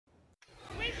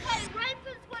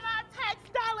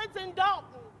in Dolton.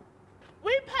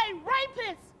 We pay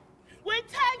rapists with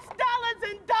tax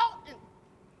dollars in Dolton.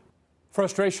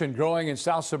 Frustration growing in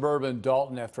South suburban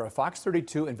Dolton after a Fox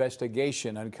 32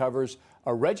 investigation uncovers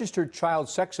a registered child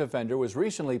sex offender was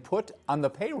recently put on the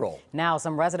payroll. Now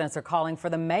some residents are calling for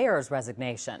the mayor's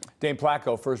resignation. Dane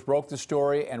Placco first broke the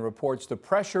story and reports the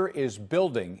pressure is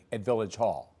building at Village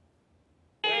Hall.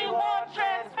 We want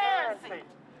transparency.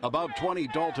 About 20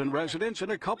 Dolton residents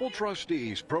and a couple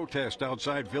trustees protest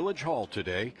outside Village Hall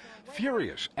today,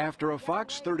 furious after a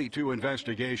Fox 32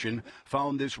 investigation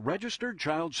found this registered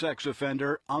child sex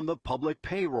offender on the public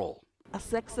payroll. A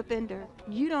sex offender,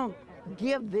 you don't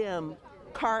give them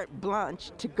carte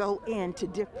blanche to go into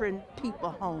different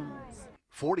people's homes.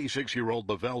 46-year-old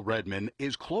Lavelle Redmond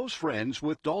is close friends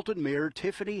with Dolton Mayor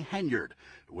Tiffany Henyard,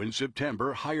 who in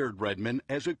September hired Redmond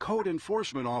as a code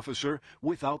enforcement officer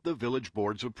without the village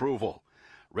board's approval.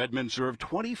 Redmond served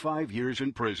 25 years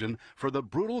in prison for the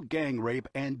brutal gang rape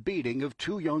and beating of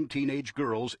 2 young teenage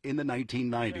girls in the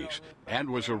 1990s and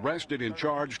was arrested and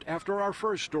charged after our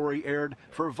first story aired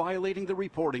for violating the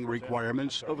reporting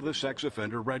requirements of the sex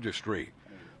offender registry.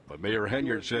 But Mayor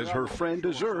Henyard says her friend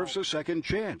deserves a second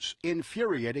chance,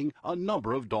 infuriating a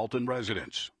number of Dolton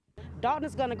residents. Dolton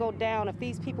is going to go down if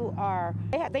these people are,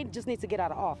 they just need to get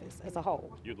out of office as a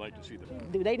whole. You'd like to see them?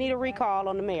 Do they need a recall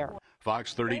on the mayor?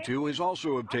 Fox 32 has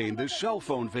also obtained this cell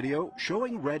phone video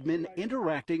showing Redmond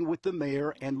interacting with the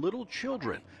mayor and little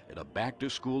children at a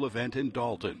back-to-school event in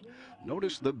Dolton.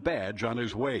 Notice the badge on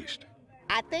his waist.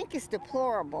 I think it's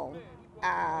deplorable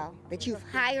that you've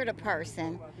hired a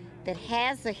person that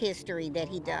has the history that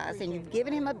he does, and you've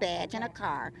given him a badge and a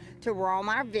car to roam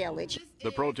our village.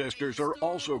 The protesters are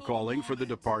also calling for the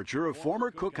departure of former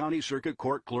Cook County Circuit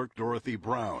Court Clerk Dorothy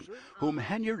Brown, whom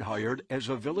Henyard hired as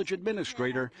a village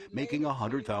administrator, making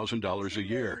 $100,000 a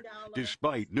year,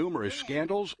 despite numerous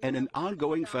scandals and an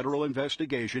ongoing federal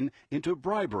investigation into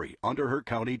bribery under her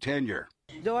county tenure.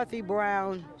 Dorothy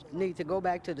Brown needs to go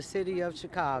back to the city of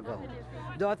Chicago.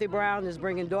 Dorothy Brown is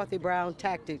bringing Dorothy Brown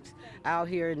tactics out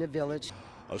here in the village.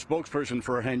 A spokesperson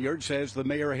for Henyard says the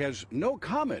mayor has no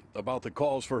comment about the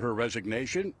calls for her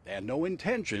resignation and no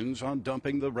intentions on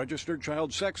dumping the registered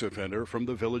child sex offender from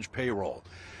the village payroll.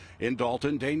 In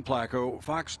Dolton, Dane Placco,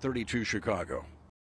 Fox 32 Chicago.